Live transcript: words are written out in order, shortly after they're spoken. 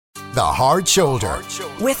The Hard Shoulder.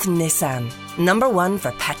 With Nissan. Number one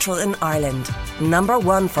for petrol in Ireland. Number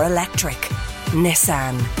one for electric.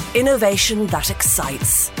 Nissan. Innovation that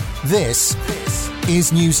excites. This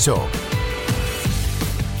is News Talk.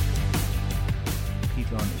 Pete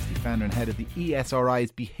Lunn is the founder and head of the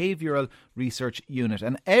ESRI's Behavioural Research Unit.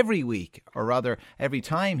 And every week, or rather every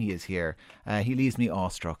time he is here, he leaves me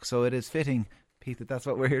awestruck. So it is fitting, Pete, that that's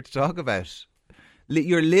what we're here to talk about.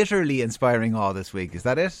 You're literally inspiring awe this week. Is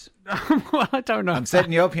that it? Well, I don't know. I'm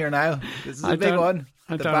setting you up here now. This is a big one.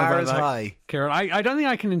 The bar is high. Kieran, I don't think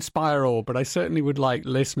I can inspire awe, but I certainly would like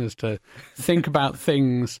listeners to think about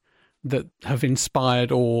things that have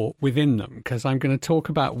inspired awe within them, because I'm going to talk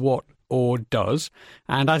about what awe does.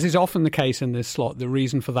 And as is often the case in this slot, the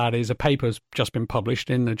reason for that is a paper's just been published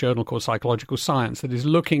in a journal called Psychological Science that is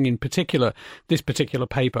looking in particular, this particular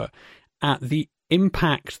paper, at the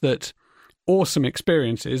impact that awesome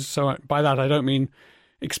experiences, so by that I don't mean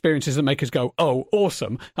experiences that make us go, oh,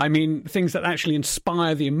 awesome. I mean things that actually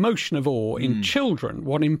inspire the emotion of awe in children,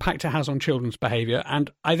 what impact it has on children's behaviour. And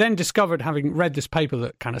I then discovered, having read this paper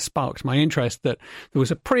that kind of sparked my interest, that there was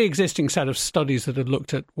a pre-existing set of studies that had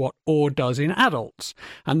looked at what awe does in adults.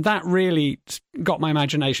 And that really got my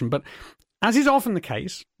imagination. But as is often the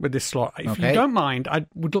case with this slot, if you don't mind, I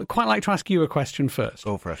would quite like to ask you a question first.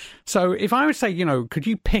 Go for it. So if I would say, could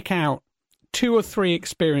you pick out 2 or 3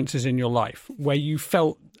 experiences in your life where you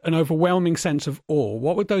felt an overwhelming sense of awe,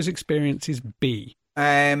 what would those experiences be?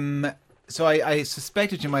 So I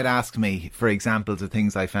suspected you might ask me for examples of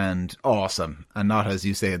things I found awesome, and not, as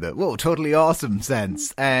you say, the whoa, totally awesome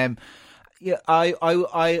sense. Yeah,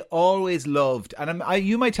 I always loved, and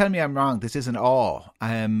you might tell me I'm wrong, this isn't awe.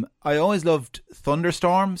 I always loved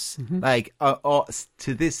thunderstorms. Like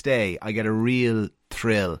to this day, I get a real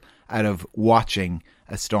thrill out of watching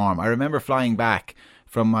a storm. I remember flying back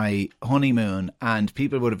from my honeymoon, and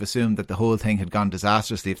people would have assumed that the whole thing had gone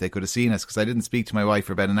disastrously if they could have seen us, because I didn't speak to my wife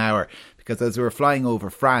for about an hour, because as we were flying over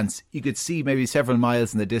France, you could see maybe several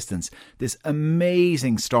miles in the distance this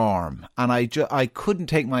amazing storm, and I couldn't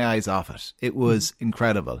take my eyes off it. It was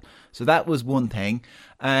incredible. So that was one thing.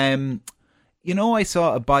 I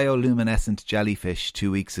saw a bioluminescent jellyfish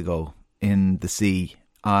 2 weeks ago in the sea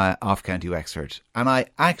off County Wexford, and I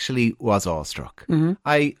actually was awestruck.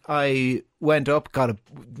 I went up,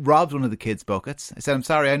 robbed one of the kids' buckets. I said, I'm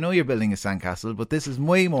sorry, I know you're building a sandcastle, but this is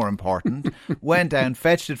way more important. Went down,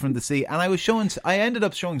 fetched it from the sea, and I ended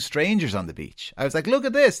up showing strangers on the beach. I was like, look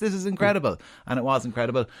at this is incredible. And it was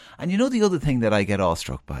incredible. And the other thing that I get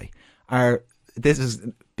awestruck by this is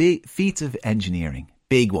big feats of engineering,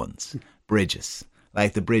 big ones, bridges.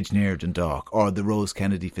 Like the bridge near Dundalk, or the Rose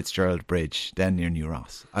Kennedy Fitzgerald Bridge down near New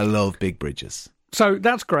Ross. I love big bridges. So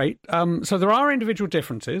that's great. So there are individual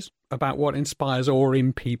differences about what inspires awe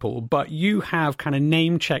in people, but you have kind of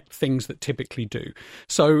name-checked things that typically do.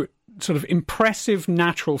 So sort of impressive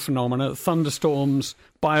natural phenomena, thunderstorms,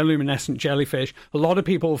 bioluminescent jellyfish. A lot of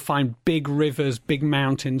people find big rivers, big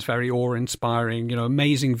mountains very awe-inspiring,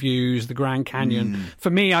 amazing views, the Grand Canyon. For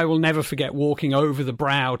me, I will never forget walking over the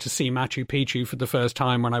brow to see Machu Picchu for the first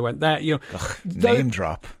time when I went there. Name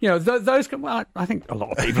drop. Those. Well, I think a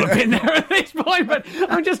lot of people have been there at this point, but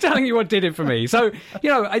I'm just telling you what did it for me. So,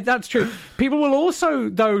 that's true. People will also,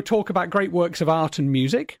 though, talk about great works of art and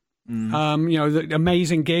music. The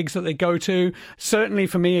amazing gigs that they go to. Certainly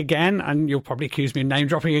for me, again, and you'll probably accuse me of name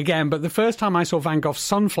dropping again, but the first time I saw Van Gogh's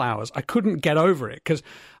Sunflowers, I couldn't get over it, because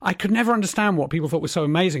I could never understand what people thought was so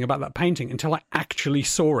amazing about that painting until I actually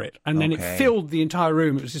saw it. And then it filled the entire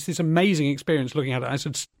room. It was just this amazing experience looking at it. I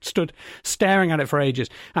stood staring at it for ages.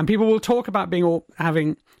 And people will talk about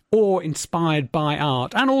having awe inspired by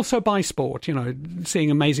art and also by sport,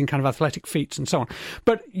 seeing amazing kind of athletic feats and so on.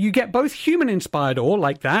 But you get both human inspired awe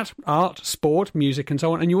like that, art, sport, music and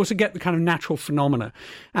so on, and you also get the kind of natural phenomena.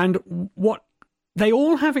 And what they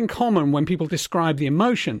all have in common when people describe the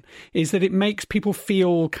emotion is that it makes people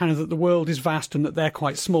feel kind of that the world is vast and that they're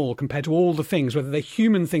quite small compared to all the things, whether they're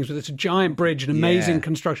human things, whether it's a giant bridge, an amazing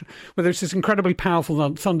construction, whether it's this incredibly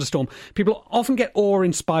powerful thunderstorm. People often get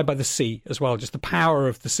awe-inspired by the sea as well, just the power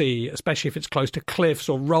of the sea, especially if it's close to cliffs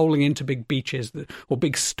or rolling into big beaches or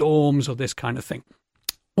big storms or this kind of thing.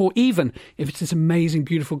 Or even if it's this amazing,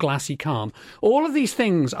 beautiful, glassy calm. All of these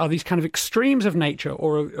things are these kind of extremes of nature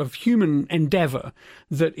or of human endeavour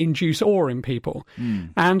that induce awe in people.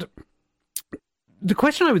 And the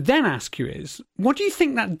question I would then ask you is, what do you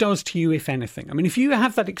think that does to you, if anything? I mean, if you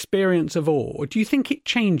have that experience of awe, do you think it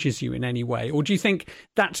changes you in any way? Or do you think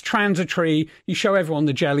that's transitory? You show everyone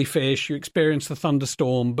the jellyfish, you experience the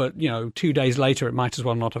thunderstorm, but, 2 days later it might as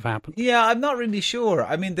well not have happened. Yeah, I'm not really sure.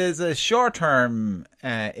 I mean, there's a short-term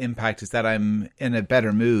impact is that I'm in a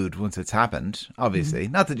better mood once it's happened, obviously.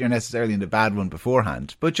 Not that you're necessarily in a bad one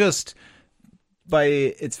beforehand, but just by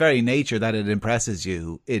its very nature that it impresses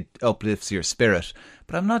you, it uplifts your spirit.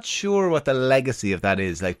 But I'm not sure what the legacy of that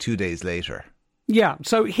is like 2 days later. Yeah,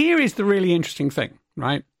 so here is the really interesting thing,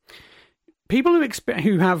 right? People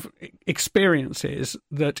who have experiences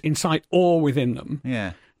that incite awe within them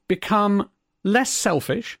become less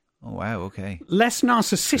selfish. Oh, wow, okay. Less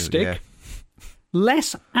narcissistic,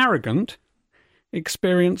 less arrogant,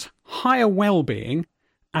 experience higher well-being,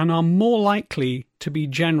 and are more likely to be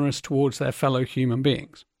generous towards their fellow human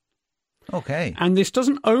beings. Okay. And this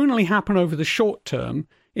doesn't only happen over the short term,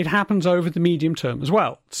 it happens over the medium term as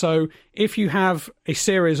well. So if you have a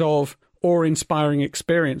series of awe-inspiring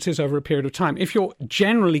experiences over a period of time, if you're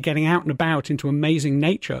generally getting out and about into amazing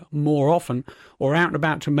nature more often, or out and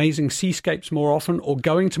about to amazing seascapes more often, or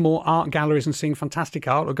going to more art galleries and seeing fantastic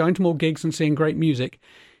art, or going to more gigs and seeing great music,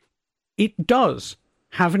 it does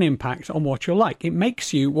have an impact on what you're like. It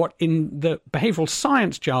makes you what in the behavioural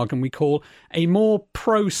science jargon we call a more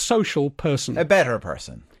pro-social person. A better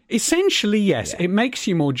person. Essentially, yes. Yeah. It makes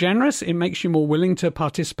you more generous. It makes you more willing to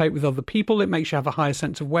participate with other people. It makes you have a higher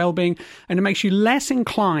sense of well-being. And it makes you less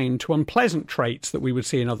inclined to unpleasant traits that we would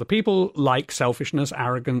see in other people, like selfishness,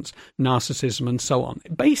 arrogance, narcissism, and so on.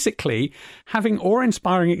 Basically, having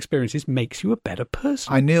awe-inspiring experiences makes you a better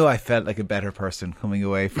person. I knew I felt like a better person coming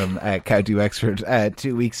away from County Wexford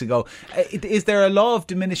 2 weeks ago. Is there a law of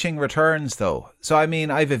diminishing returns, though? So, I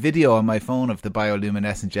mean, I have a video on my phone of the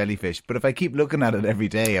bioluminescent jellyfish, but if I keep looking at it every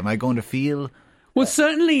day, am I going to feel well,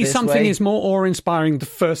 certainly something is more awe-inspiring the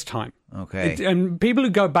first time. Okay. And people who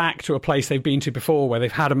go back to a place they've been to before where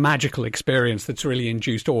they've had a magical experience that's really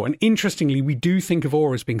induced awe. And interestingly, we do think of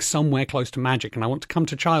awe as being somewhere close to magic. And I want to come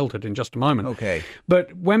to childhood in just a moment. Okay.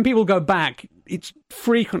 But when people go back, it's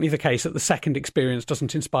frequently the case that the second experience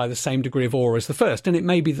doesn't inspire the same degree of awe as the first. And it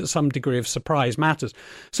may be that some degree of surprise matters.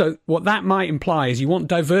 So what that might imply is you want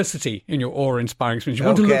diversity in your awe-inspiring experience. You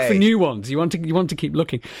want to look for new ones. You want to keep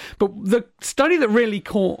looking. But the study that really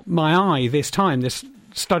caught my eye this time, this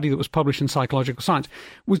study that was published in Psychological Science,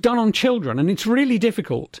 was done on children. And it's really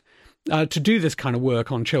difficult to do this kind of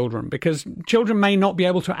work on children because children may not be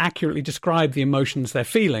able to accurately describe the emotions they're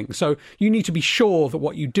feeling. So you need to be sure that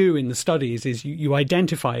what you do in the studies is you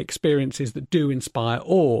identify experiences that do inspire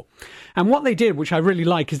awe. And what they did, which I really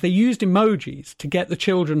like, is they used emojis to get the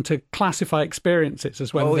children to classify experiences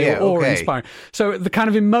as whether they were awe-inspiring. So the kind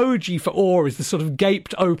of emoji for awe is the sort of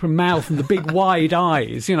gaped open mouth and the big wide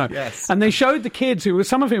eyes, Yes. And they showed the kids,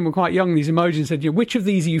 some of whom were quite young, these emojis, and said, which of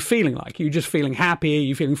these are you feeling like? Are you just feeling happy? Are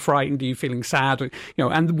you feeling frightened? Are you feeling sad?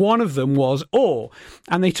 And one of them was awe.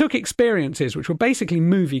 And they took experiences which were basically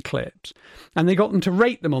movie clips and they got them to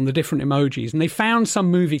rate them on the different emojis. And they found some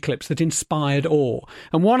movie clips that inspired awe.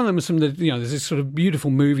 And one of them was from there's this sort of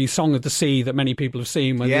beautiful movie, Song of the Sea, that many people have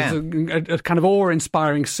seen, where there's a kind of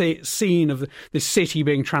awe-inspiring scene of this city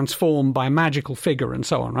being transformed by a magical figure and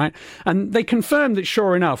so on, right? And they confirmed that,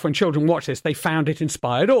 sure enough, when children watch this, they found it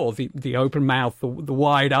inspired awe. The open mouth, the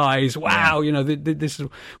wide eyes, wow, this is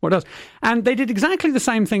what it does. And they did exactly the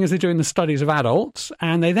same thing as they do in the studies of adults.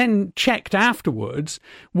 And they then checked afterwards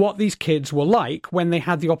what these kids were like when they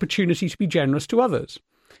had the opportunity to be generous to others.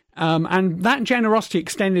 And that generosity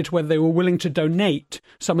extended to whether they were willing to donate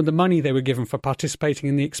some of the money they were given for participating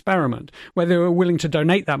in the experiment, whether they were willing to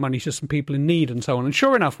donate that money to some people in need and so on. And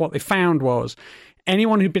sure enough, what they found was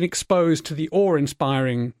anyone who'd been exposed to the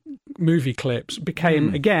awe-inspiring movie clips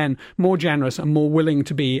became, again, more generous and more willing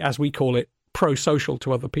to be, as we call it, pro-social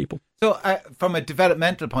to other people. So from a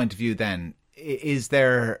developmental point of view then, is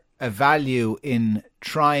there a value in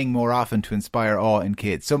trying more often to inspire awe in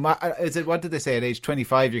kids? So what did they say, at age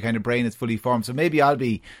 25 your kind of brain is fully formed, so maybe I'll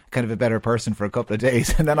be kind of a better person for a couple of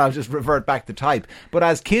days and then I'll just revert back to type. But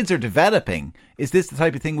as kids are developing, is this the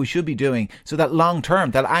type of thing we should be doing so that long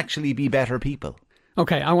term they'll actually be better people?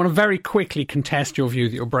 Okay, I want to very quickly contest your view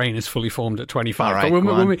that your brain is fully formed at 25. All right,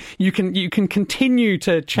 but you can continue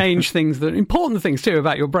to change things, that important things too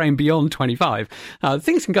about your brain beyond 25.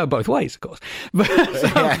 Things can go both ways, of course.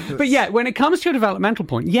 But yeah, when it comes to a developmental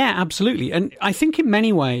point, yeah, absolutely. And I think in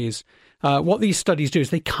many ways, what these studies do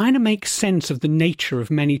is they kind of make sense of the nature of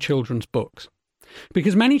many children's books.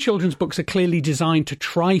 because many children's books are clearly designed to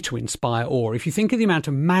try to inspire awe. If you think of the amount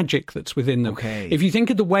of magic that's within them, if you think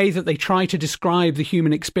of the way that they try to describe the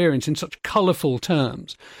human experience in such colourful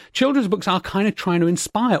terms, children's books are kind of trying to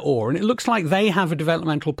inspire awe, and it looks like they have a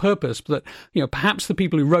developmental purpose that, perhaps the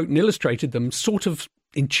people who wrote and illustrated them sort of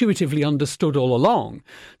intuitively understood all along,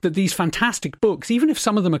 that these fantastic books, even if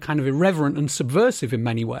some of them are kind of irreverent and subversive in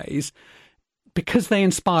many ways, because they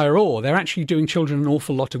inspire awe, they're actually doing children an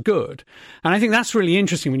awful lot of good. And I think that's really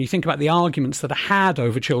interesting when you think about the arguments that are had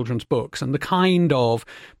over children's books and the kind of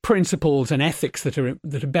principles and ethics that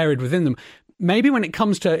are buried within them. Maybe when it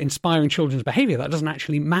comes to inspiring children's behaviour, that doesn't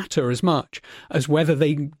actually matter as much as whether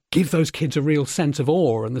they give those kids a real sense of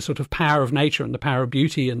awe and the sort of power of nature and the power of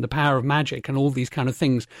beauty and the power of magic and all these kind of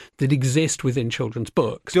things that exist within children's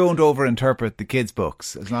books. Don't overinterpret the kids'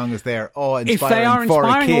 books, as long as they're awe-inspiring for a kid. If they are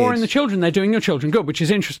inspiring awe in the children, they're doing your children good, which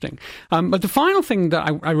is interesting. But the final thing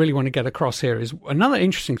that I really want to get across here is another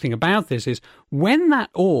interesting thing about this is when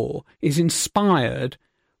that awe is inspired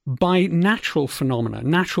by natural phenomena,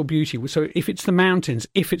 natural beauty. So if it's the mountains,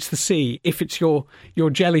 if it's the sea, if it's your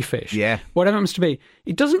jellyfish, whatever it happens to be,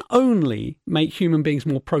 it doesn't only make human beings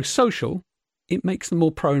more pro-social, it makes them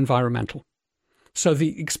more pro-environmental. So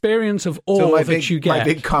the experience of awe that you get... My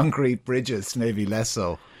big concrete bridges, maybe less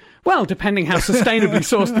so. Well, depending how sustainably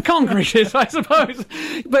sourced the concrete is, I suppose.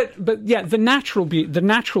 But yeah, the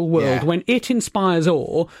natural world, when it inspires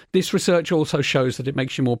awe, this research also shows that it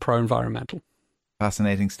makes you more pro-environmental.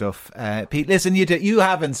 Fascinating stuff. Pete, listen, you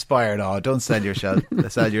have inspired awe. Don't sell yourself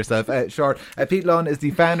short. Pete Lunn is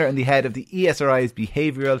the founder and the head of the ESRI's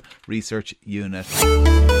Behavioural Research Unit.